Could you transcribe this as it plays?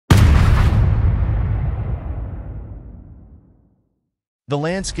The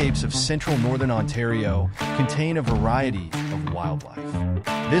landscapes of central northern Ontario contain a variety of wildlife.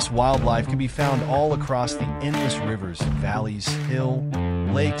 This wildlife can be found all across the endless rivers, valleys, hills,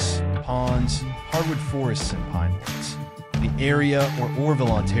 lakes, ponds, hardwood forests, and pine woods. The area, or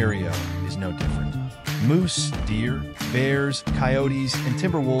Orrville, Ontario, is no different. Moose, deer, bears, coyotes, and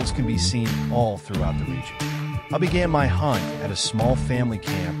timber wolves can be seen all throughout the region. I began my hunt at a small family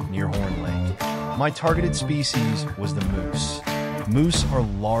camp near Horn Lake. My targeted species was the moose. Moose are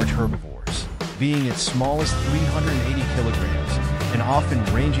large herbivores, being its smallest 380 kilograms and often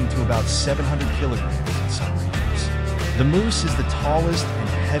ranging to about 700 kilograms in some regions. The moose is the tallest and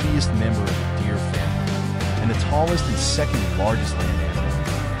heaviest member of the deer family, and the tallest and second largest land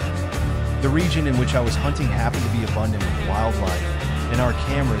animal. The region in which I was hunting happened to be abundant with wildlife, and our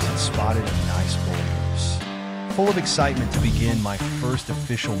cameras had spotted a nice bull moose. Full of excitement to begin my first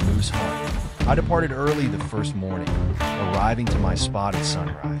official moose hunt, I departed early the first morning, arriving to my spot at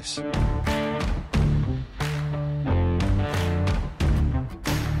sunrise. I'm in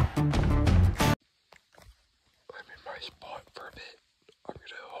my spot for a bit. I'm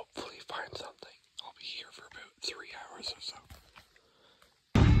gonna hopefully find something. I'll be here for about 3 hours or so.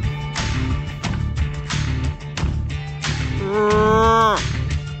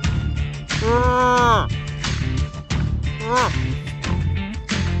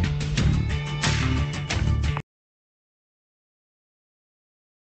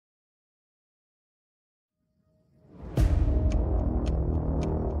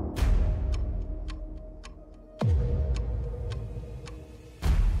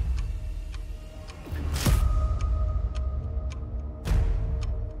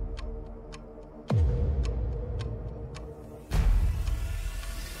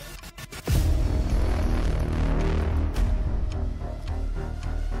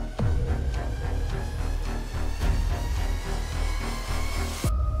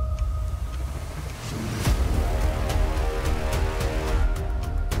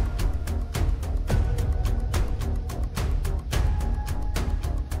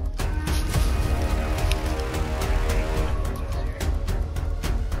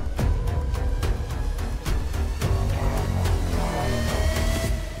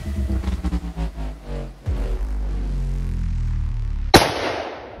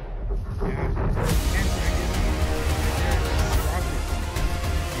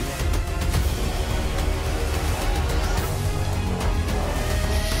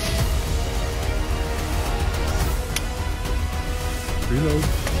 Reload.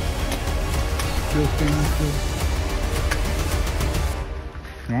 Still standing still.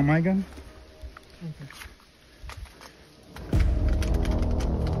 You want my gun? Okay.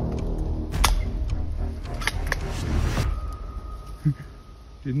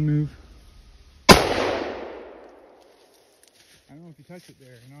 Didn't move. I don't know if you touched it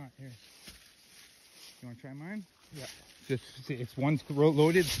there or not. Here. You want to try mine? Yeah. It's one's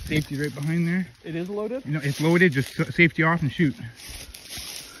loaded. Safety right behind there. It is loaded? You know, it's loaded. Just safety off and shoot.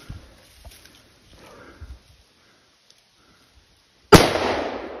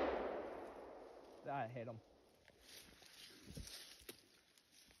 I hit him.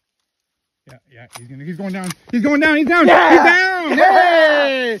 Yeah, he's going down. He's going down. He's down. Yeah! He's down.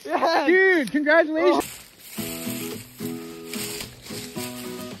 Hey! Yeah! Dude, congratulations. Oh.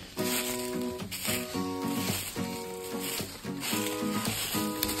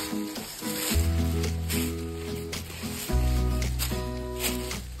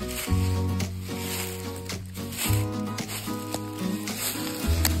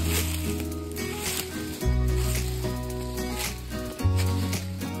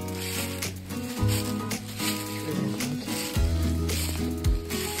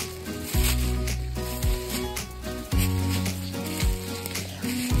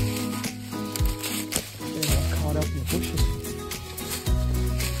 Caught up in the bushes.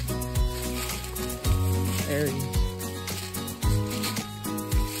 Aries.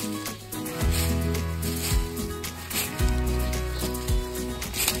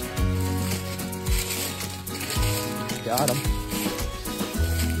 Got him.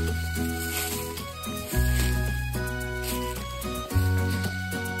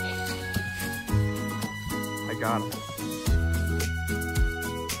 I got him.